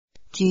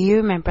Do you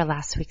remember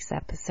last week's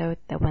episode,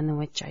 the one in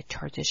which I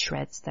tore to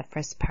shreds the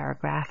first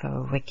paragraph of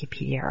a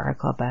Wikipedia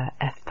article about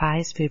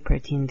FPIES, food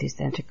protein-induced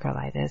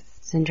enterocolitis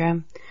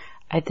syndrome?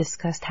 I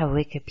discussed how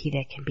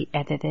Wikipedia can be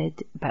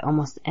edited by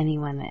almost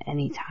anyone at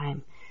any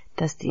time.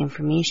 Thus, the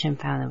information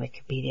found in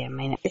Wikipedia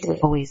may not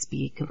always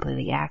be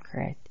completely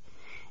accurate.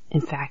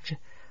 In fact,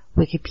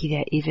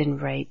 Wikipedia even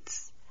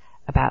writes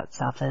about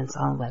itself on its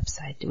own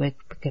website.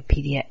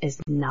 Wikipedia is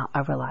not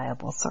a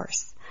reliable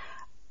source.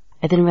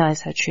 I didn't realize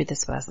how true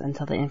this was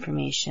until the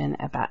information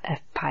about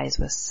FPIES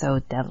was so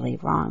deadly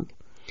wrong.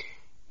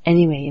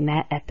 Anyway, in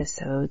that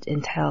episode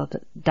entitled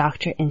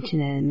Dr.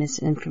 Internet and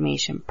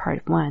Misinformation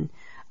Part 1,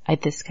 I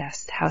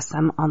discussed how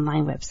some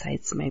online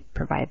websites might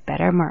provide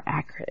better, more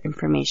accurate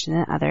information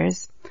than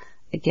others.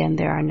 Again,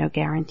 there are no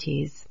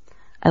guarantees.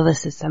 I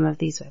listed some of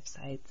these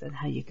websites and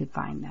how you could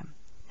find them.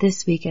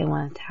 This week I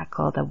want to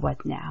tackle the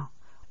what now.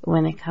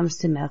 When it comes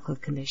to medical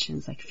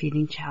conditions like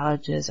feeding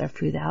challenges or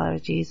food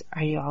allergies,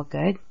 are you all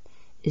good?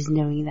 Is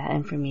knowing that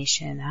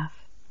information enough?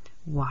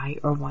 Why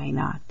or why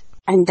not?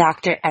 I'm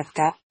Dr.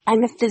 Evka.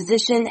 I'm a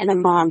physician and a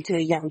mom to a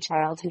young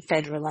child who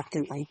fed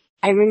reluctantly.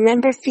 I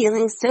remember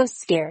feeling so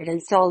scared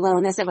and so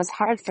alone as it was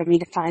hard for me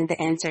to find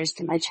the answers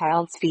to my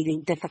child's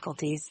feeding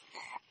difficulties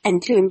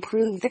and to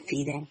improve the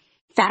feeding.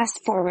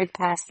 Fast forward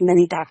past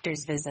many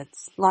doctor's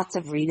visits, lots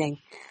of reading,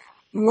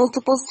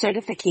 multiple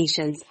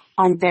certifications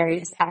on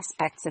various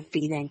aspects of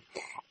feeding,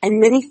 and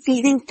many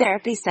feeding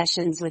therapy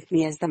sessions with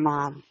me as the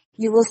mom.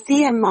 You will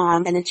see a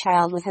mom and a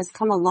child who has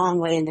come a long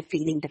way in the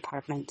feeding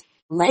department.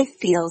 Life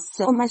feels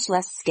so much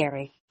less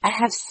scary. I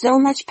have so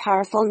much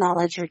powerful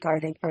knowledge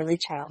regarding early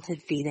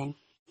childhood feeding.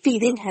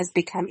 Feeding has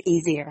become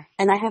easier,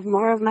 and I have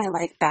more of my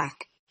life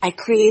back. I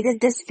created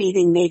this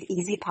Feeding Made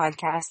Easy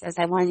podcast as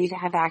I want you to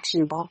have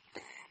actionable,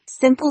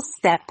 simple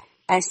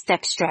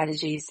step-by-step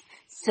strategies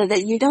so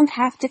that you don't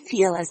have to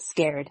feel as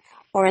scared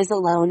or as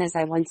alone as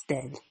I once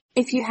did.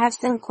 If you have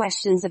some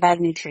questions about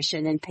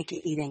nutrition and picky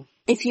eating,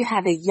 if you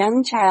have a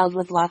young child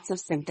with lots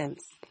of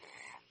symptoms,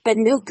 but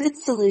no good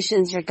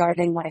solutions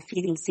regarding why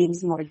feeding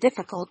seems more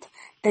difficult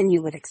than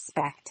you would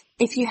expect,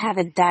 if you have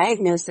a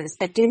diagnosis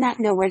but do not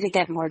know where to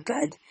get more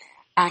good,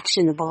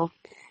 actionable,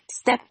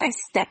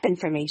 step-by-step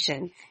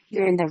information,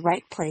 you're in the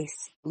right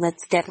place.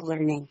 Let's get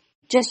learning.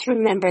 Just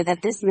remember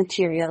that this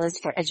material is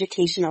for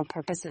educational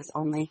purposes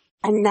only.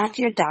 I'm not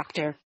your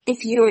doctor.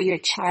 If you or your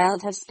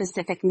child have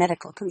specific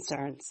medical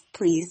concerns,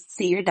 please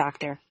see your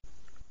doctor.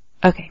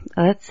 Okay,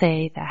 let's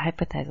say that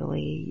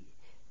hypothetically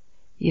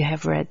you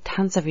have read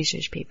tons of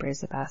research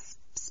papers about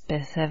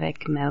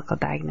specific medical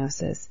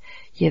diagnosis.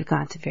 You've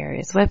gone to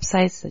various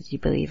websites that you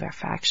believe are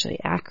factually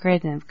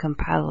accurate and have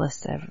compiled a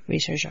list of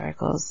research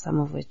articles, some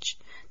of which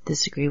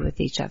disagree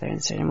with each other in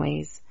certain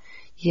ways.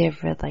 You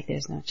have read like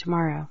there's no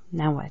tomorrow.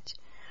 Now what?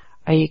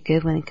 Are you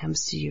good when it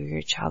comes to you or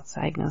your child's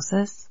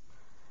diagnosis?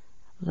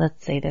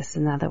 Let's say this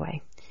another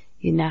way.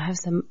 You now have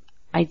some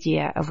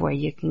idea of where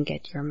you can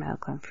get your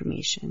medical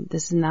information.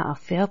 This is not a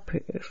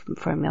fail-proof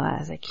formula,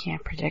 as I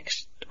can't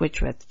predict which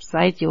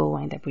website you will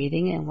wind up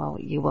reading and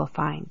what you will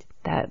find.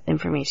 That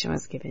information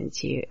was given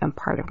to you in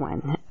part of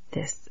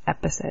this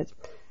episode.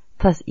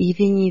 Plus,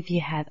 even if you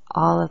had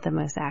all of the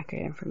most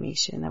accurate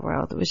information in the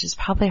world, which is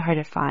probably hard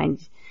to find,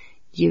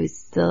 you would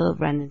still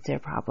run into a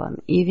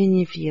problem. Even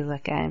if you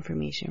look at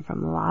information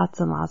from lots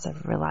and lots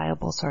of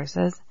reliable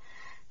sources,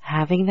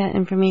 having that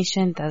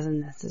information doesn't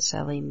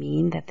necessarily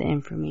mean that the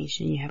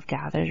information you have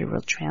gathered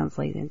will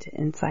translate into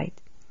insight.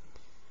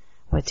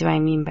 What do I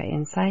mean by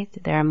insight?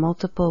 There are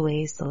multiple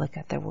ways to look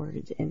at the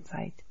word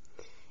insight.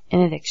 In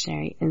a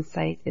dictionary,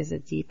 insight is a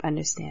deep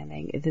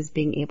understanding. It is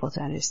being able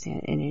to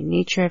understand the inner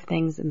nature of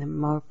things in a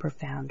more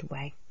profound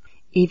way.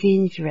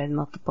 Even if you read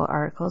multiple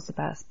articles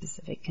about a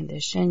specific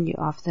condition, you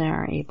often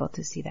are able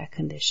to see that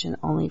condition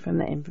only from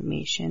the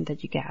information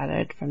that you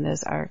gathered from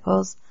those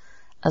articles,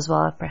 as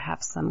well as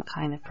perhaps some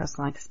kind of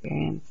personal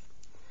experience.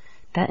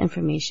 That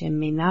information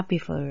may not be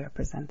fully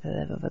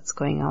representative of what's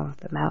going on with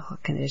the medical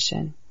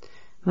condition.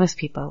 Most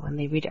people, when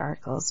they read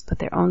articles, put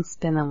their own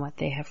spin on what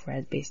they have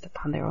read based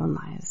upon their own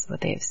lives,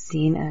 what they have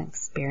seen and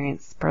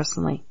experienced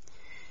personally.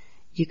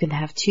 You can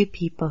have two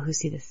people who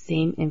see the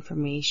same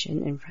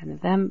information in front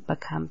of them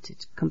but come to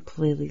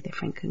completely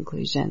different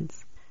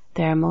conclusions.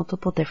 There are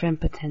multiple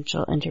different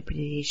potential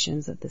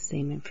interpretations of the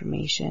same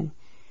information.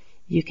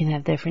 You can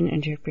have different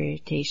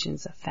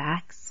interpretations of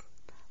facts.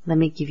 Let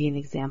me give you an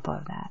example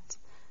of that.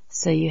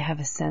 So you have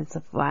a sense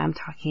of what I'm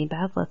talking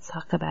about. Let's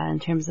talk about it in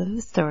terms of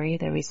a story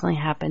that recently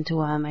happened to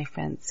one of my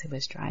friends who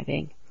was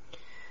driving.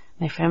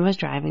 My friend was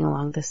driving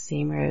along the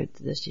same road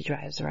that she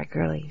drives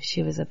regularly.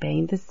 She was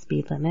obeying the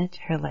speed limit.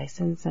 Her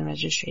license and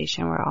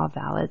registration were all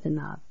valid and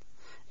not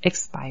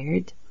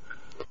expired.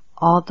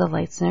 All the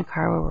lights in her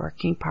car were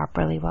working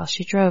properly while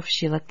she drove.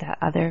 She looked at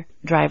other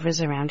drivers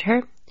around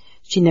her.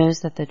 She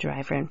noticed that the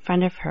driver in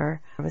front of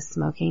her was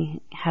smoking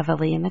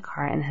heavily in the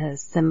car and had a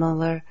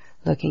similar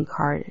looking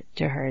car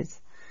to hers.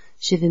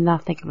 She did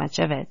not think much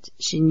of it.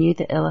 She knew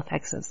the ill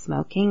effects of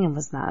smoking and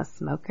was not a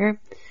smoker,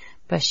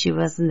 but she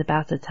wasn't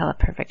about to tell a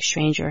perfect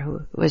stranger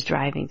who was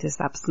driving to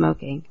stop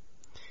smoking.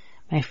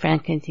 My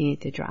friend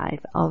continued to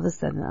drive. All of a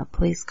sudden, a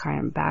police car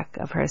in back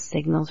of her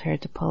signaled her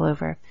to pull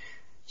over.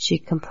 She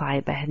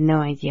complied, but had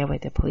no idea why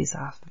the police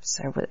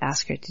officer would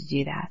ask her to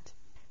do that.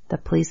 The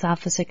police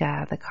officer got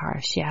out of the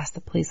car. She asked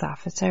the police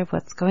officer,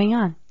 "What's going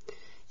on?"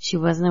 She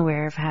wasn't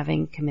aware of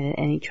having committed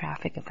any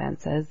traffic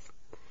offenses.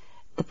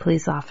 The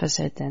police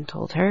officer then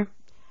told her,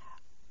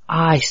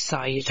 "I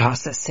saw you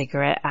toss a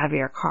cigarette out of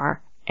your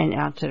car and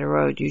onto the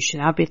road. You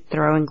should not be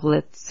throwing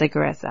lit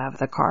cigarettes out of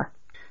the car."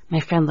 My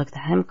friend looked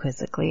at him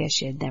quizzically, as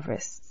she had never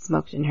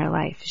smoked in her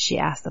life. She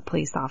asked the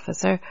police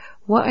officer,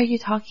 "What are you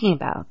talking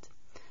about?"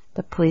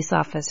 The police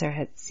officer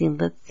had seen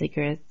lit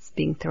cigarettes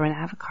being thrown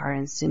out of a car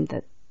and assumed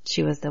that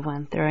she was the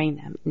one throwing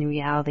them. In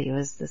reality, it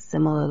was the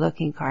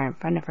similar-looking car in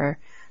front of her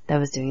that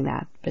was doing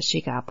that, but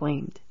she got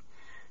blamed.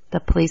 The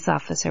police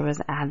officer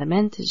was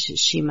adamant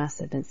she must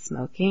have been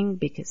smoking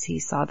because he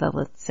saw the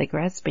lit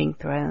cigarettes being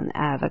thrown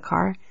out of the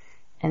car,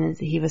 and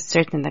he was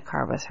certain the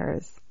car was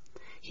hers.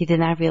 He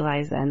did not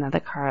realize that another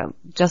car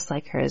just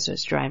like hers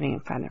was driving in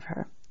front of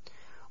her.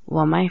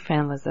 While my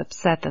friend was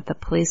upset that the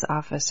police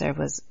officer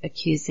was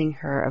accusing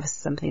her of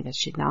something that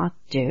she did not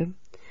do,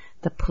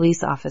 the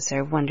police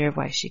officer wondered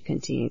why she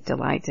continued to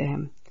lie to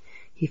him.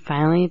 He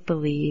finally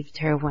believed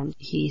her when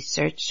he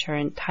searched her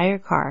entire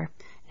car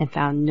and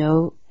found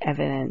no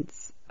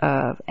evidence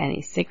of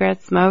any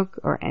cigarette smoke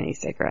or any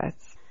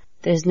cigarettes.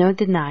 There's no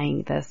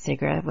denying the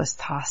cigarette was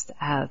tossed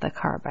out of the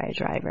car by a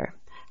driver.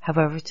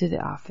 However, to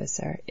the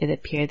officer, it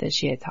appeared that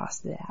she had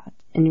tossed it out.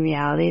 In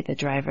reality, the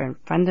driver in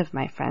front of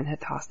my friend had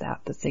tossed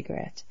out the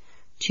cigarette.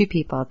 Two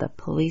people, the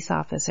police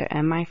officer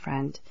and my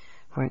friend,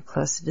 were in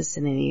close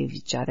vicinity of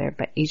each other,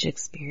 but each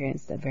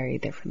experienced a very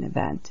different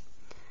event.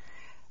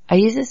 I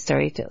use this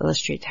story to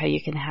illustrate how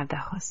you can have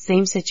the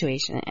same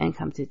situation and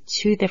come to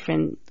two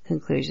different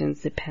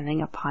conclusions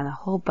depending upon a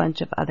whole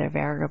bunch of other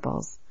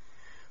variables.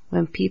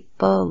 When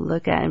people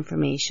look at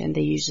information,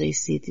 they usually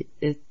see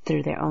it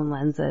through their own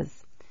lenses.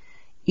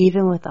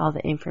 Even with all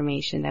the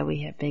information that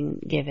we have been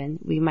given,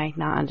 we might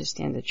not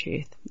understand the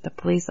truth. The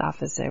police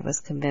officer was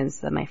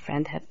convinced that my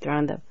friend had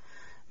thrown the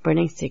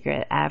burning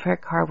cigarette out of her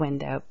car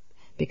window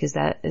because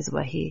that is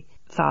what he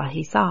thought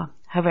he saw.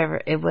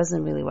 However, it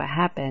wasn't really what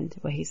happened.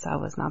 What he saw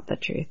was not the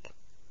truth.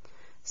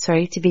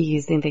 Sorry to be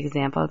using the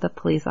example of the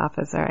police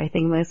officer. I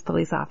think most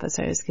police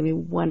officers can be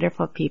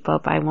wonderful people,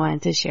 but I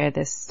wanted to share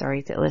this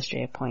story to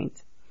illustrate a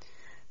point.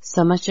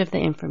 So much of the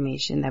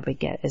information that we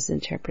get is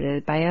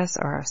interpreted by us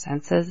or our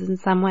senses in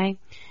some way,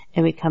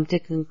 and we come to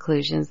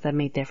conclusions that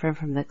may differ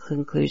from the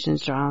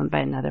conclusions drawn by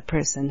another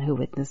person who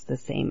witnessed the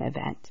same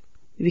event.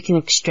 We can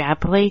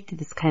extrapolate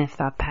this kind of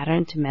thought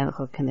pattern to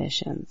medical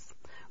conditions.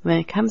 When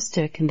it comes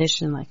to a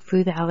condition like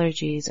food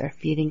allergies or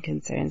feeding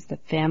concerns, the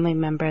family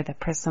member, the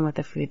person with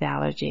the food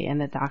allergy, and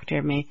the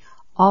doctor may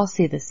all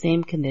see the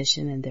same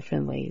condition in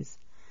different ways.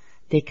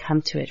 They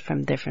come to it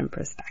from different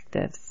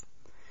perspectives.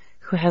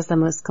 Who has the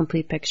most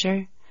complete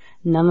picture?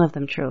 None of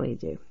them truly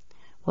do.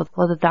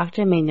 While the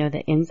doctor may know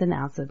the ins and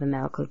outs of the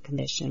medical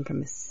condition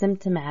from a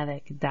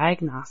symptomatic,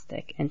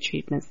 diagnostic, and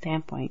treatment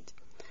standpoint,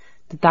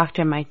 the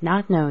doctor might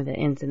not know the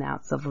ins and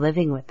outs of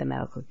living with the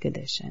medical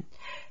condition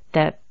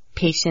that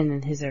patient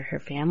and his or her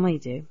family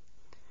do.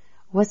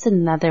 What's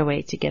another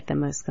way to get the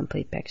most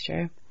complete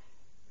picture?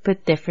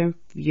 Put different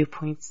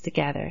viewpoints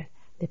together.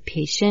 The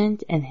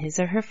patient and his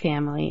or her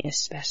family,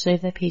 especially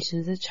if the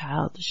patient is a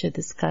child, should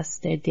discuss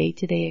their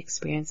day-to-day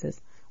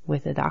experiences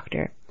with the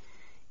doctor.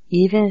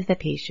 Even if the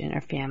patient or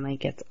family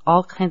gets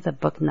all kinds of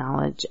book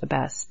knowledge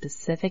about a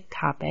specific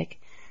topic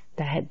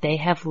that they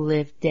have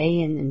lived day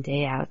in and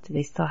day out,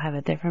 they still have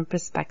a different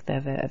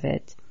perspective of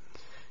it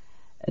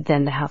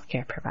than the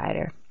healthcare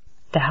provider.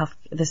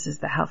 This is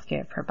the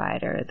healthcare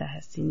provider that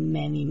has seen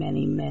many,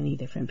 many, many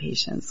different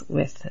patients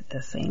with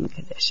the same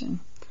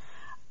condition.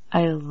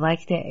 I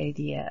like the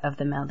idea of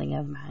the melding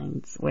of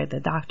minds where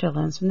the doctor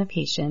learns from the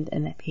patient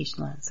and the patient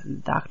learns from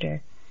the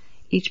doctor.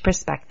 Each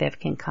perspective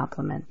can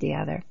complement the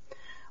other.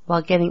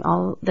 While getting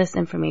all this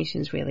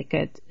information is really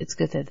good, it's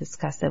good to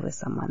discuss it with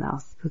someone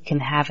else who can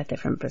have a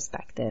different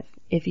perspective.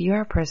 If you're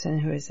a person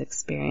who is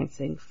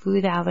experiencing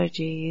food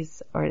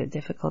allergies or the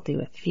difficulty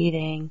with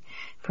feeding,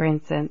 for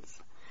instance,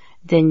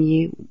 then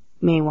you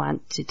may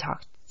want to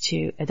talk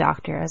to a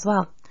doctor as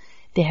well.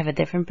 They have a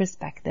different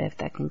perspective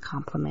that can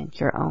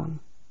complement your own.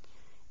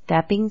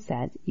 That being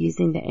said,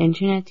 using the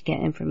internet to get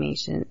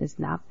information is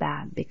not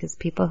bad because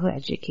people who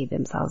educate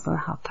themselves on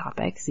health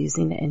topics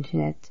using the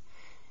internet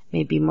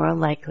may be more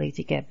likely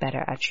to get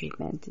better at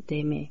treatment.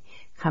 They may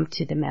come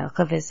to the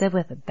medical visit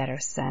with a better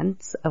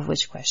sense of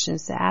which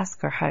questions to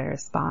ask or how to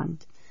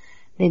respond.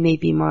 They may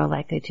be more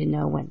likely to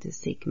know when to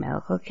seek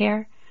medical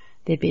care.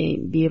 They may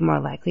be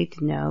more likely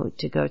to know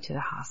to go to the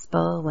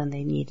hospital when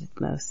they need it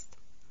most.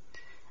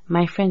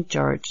 My friend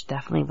George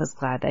definitely was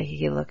glad that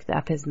he looked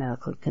up his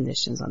medical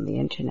conditions on the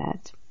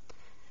internet.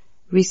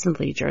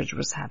 Recently, George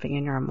was having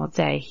a normal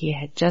day. He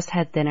had just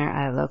had dinner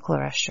at a local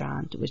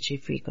restaurant, which he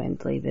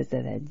frequently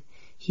visited.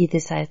 He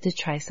decided to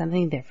try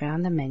something different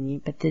on the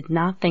menu, but did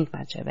not think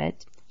much of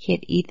it. He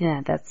had eaten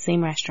at that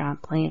same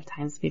restaurant plenty of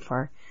times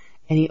before,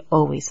 and he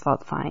always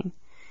felt fine.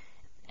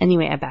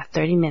 Anyway, about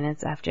 30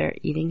 minutes after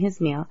eating his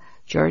meal,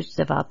 George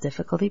developed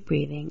difficulty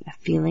breathing, a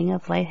feeling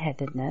of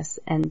lightheadedness,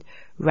 and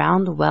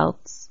round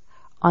welts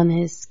on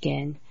his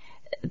skin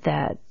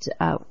that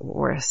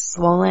were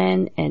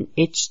swollen and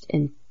itched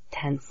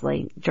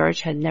intensely.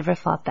 George had never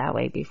felt that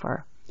way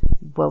before.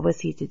 What was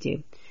he to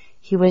do?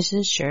 He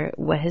wasn't sure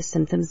what his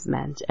symptoms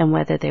meant and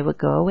whether they would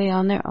go away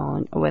on their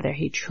own or whether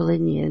he truly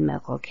needed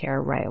medical care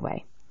right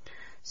away.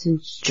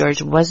 Since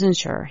George wasn't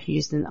sure, he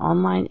used an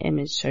online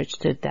image search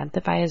to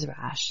identify his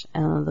rash,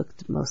 and it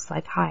looked most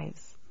like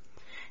hives.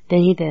 Then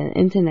he did an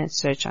internet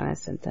search on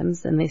his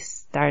symptoms, and they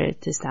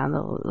started to sound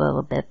a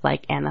little bit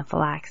like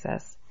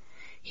anaphylaxis.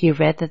 He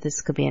read that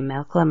this could be a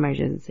medical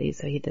emergency,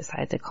 so he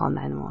decided to call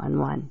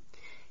 911.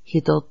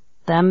 He told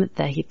them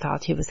that he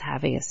thought he was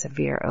having a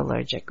severe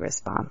allergic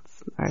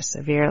response, or a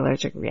severe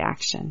allergic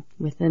reaction.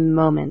 Within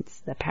moments,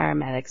 the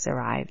paramedics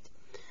arrived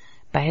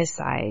by his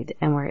side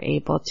and were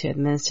able to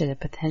administer the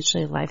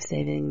potentially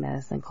life-saving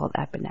medicine called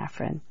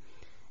epinephrine.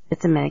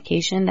 It's a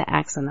medication that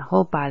acts on the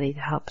whole body to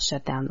help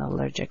shut down the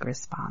allergic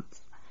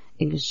response.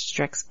 It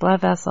constricts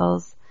blood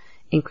vessels,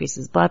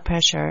 increases blood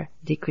pressure,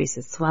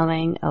 decreases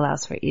swelling,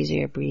 allows for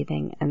easier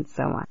breathing, and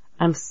so on.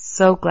 I'm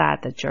so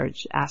glad that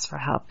George asked for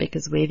help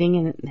because waiting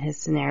in his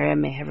scenario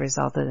may have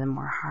resulted in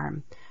more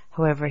harm.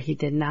 However, he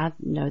did not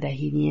know that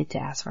he needed to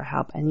ask for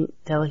help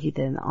until he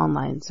did an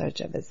online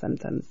search of his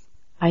symptoms.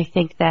 I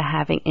think that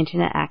having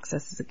internet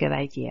access is a good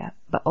idea,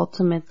 but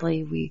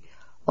ultimately we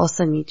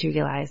also need to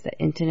realize that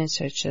internet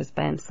searches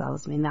by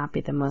themselves may not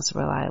be the most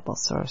reliable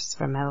source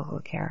for medical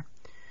care.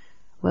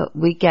 What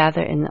we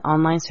gather in the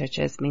online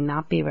searches may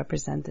not be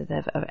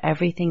representative of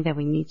everything that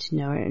we need to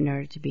know in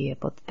order to be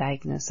able to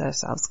diagnose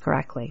ourselves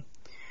correctly.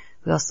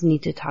 We also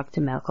need to talk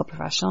to medical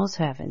professionals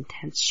who have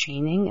intense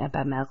training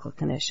about medical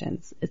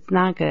conditions. It's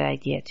not a good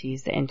idea to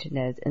use the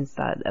internet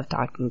instead of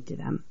talking to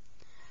them.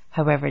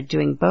 However,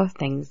 doing both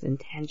things in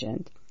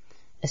tangent,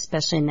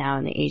 especially now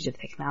in the age of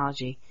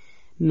technology,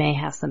 may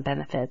have some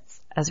benefits.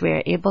 As we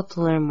are able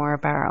to learn more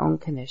about our own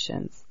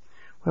conditions,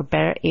 we're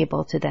better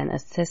able to then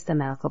assist the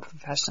medical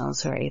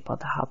professionals who are able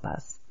to help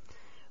us.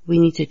 We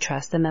need to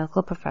trust the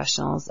medical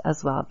professionals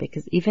as well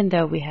because even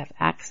though we have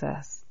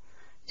access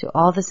to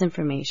all this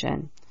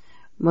information,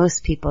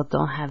 most people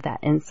don't have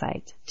that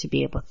insight to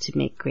be able to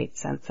make great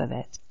sense of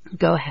it.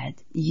 Go ahead,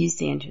 use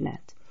the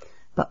internet,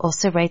 but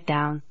also write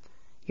down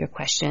your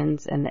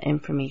questions and the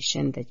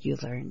information that you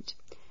learned.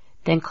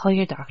 Then call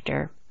your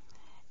doctor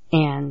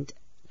and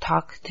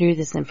talk through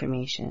this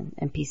information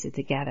and piece it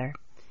together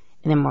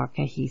in a more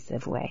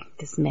cohesive way.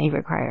 This may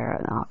require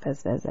an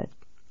office visit.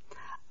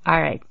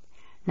 Alright,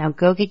 now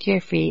go get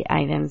your free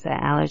items at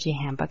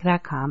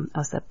allergyhandbook.com.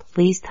 Also,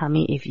 please tell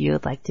me if you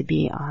would like to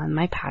be on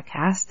my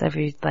podcast, or if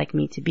you'd like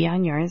me to be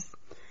on yours.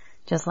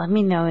 Just let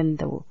me know in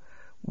the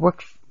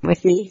Work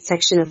With Me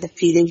section of the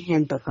Feeding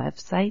Handbook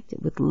website.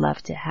 Would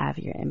love to have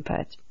your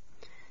input.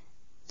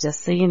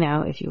 Just so you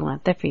know, if you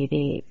want the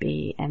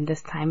freebie, and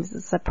this time is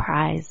a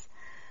surprise,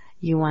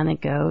 you want to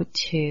go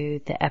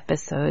to the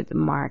episode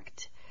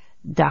marked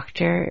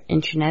Dr.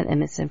 Internet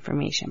and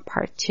Misinformation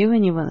Part 2,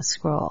 and you want to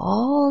scroll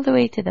all the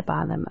way to the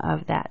bottom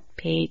of that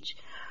page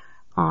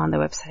on the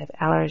website of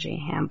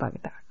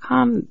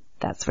allergyhandbook.com.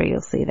 That's where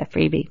you'll see the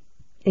freebie.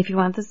 If you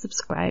want to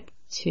subscribe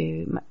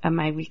to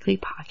my weekly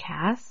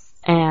podcasts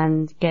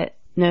and get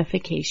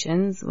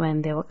notifications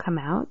when they will come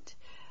out,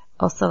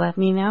 also let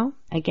me know.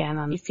 Again,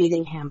 on the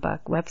Feeding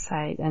Handbook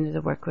website under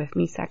the Work With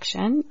Me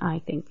section. I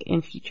think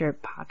in future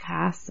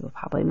podcasts, we'll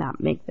probably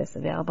not make this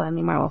available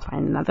anymore. We'll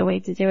find another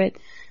way to do it.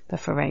 But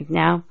for right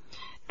now,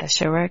 that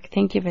should work.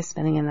 Thank you for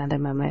spending another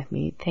moment with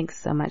me. Thanks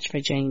so much for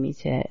joining me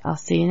today. I'll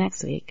see you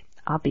next week.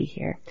 I'll be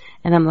here.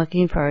 And I'm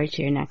looking forward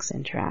to your next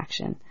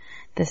interaction.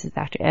 This is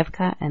Dr.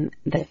 Evka and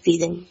the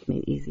Feeding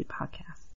Made Easy podcast.